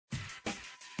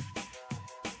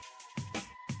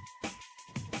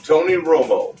Tony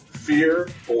Romo, fear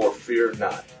or fear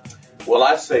not? Well,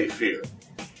 I say fear.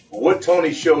 What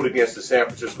Tony showed against the San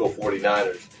Francisco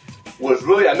 49ers was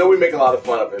really, I know we make a lot of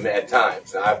fun of him at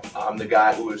times. I'm the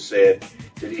guy who has said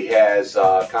that he has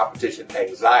competition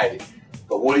anxiety.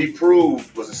 But what he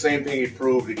proved was the same thing he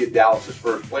proved to get Dallas'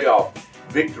 first playoff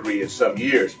victory in some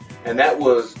years, and that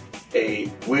was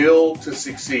a will to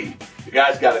succeed. The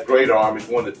guy's got a great arm. He's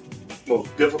one of the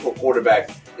most difficult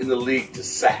quarterbacks in the league to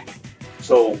sack.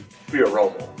 So, fear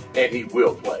Romo, and he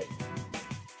will play.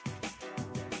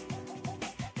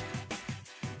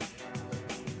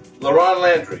 LaRon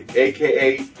Landry,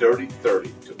 a.k.a. Dirty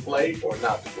 30, to play or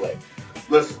not to play?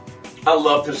 Listen, I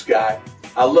love this guy.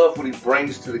 I love what he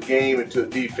brings to the game and to the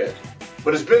defense.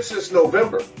 But it's been since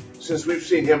November since we've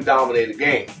seen him dominate a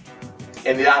game.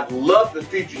 And I'd love to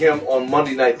feature him on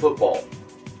Monday Night Football.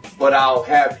 But I'll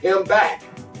have him back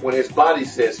when his body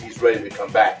says he's ready to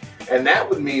come back. And that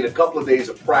would mean a couple of days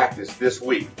of practice this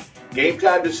week. Game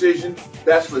time decision,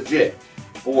 that's legit.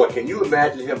 Boy, can you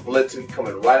imagine him blitzing,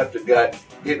 coming right up the gut,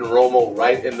 hitting Romo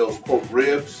right in those, quote,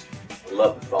 ribs? I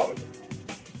love the thought of it.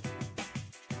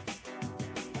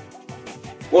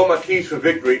 Well, my keys for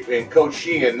victory, and Coach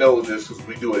Sheehan knows this because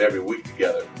we do it every week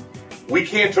together. We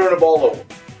can't turn the ball over.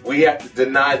 We have to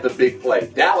deny the big play.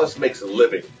 Dallas makes a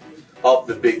living of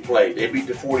the big play. They beat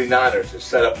the 49ers and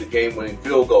set up the game-winning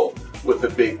field goal with the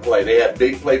big play. They have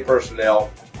big play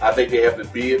personnel. I think they have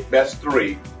the best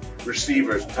three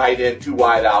receivers, tight end, two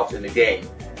wideouts in the game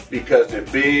because they're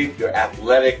big, they're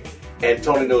athletic, and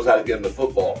Tony knows how to get them the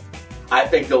football. I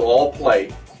think they'll all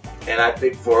play, and I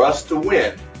think for us to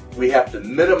win, we have to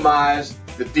minimize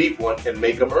the deep one and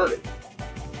make them earn it.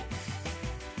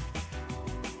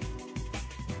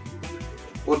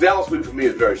 Well, Dallas week for me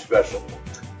is very special.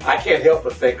 I can't help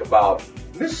but think about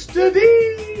Mr.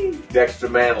 D, Dexter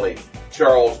Manley,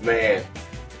 Charles Mann,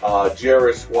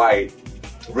 Jarris White,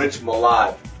 Rich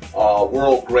Malott,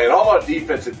 World Grant, all our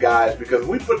defensive guys, because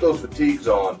we put those fatigues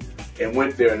on and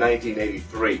went there in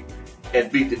 1983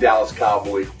 and beat the Dallas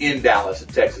Cowboys in Dallas at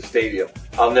Texas Stadium.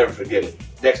 I'll never forget it.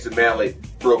 Dexter Manley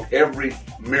broke every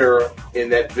mirror in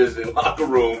that visiting locker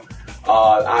room.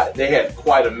 They had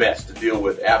quite a mess to deal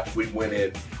with after we went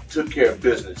in, took care of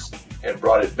business, and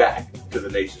brought it back to the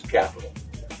nation's capital.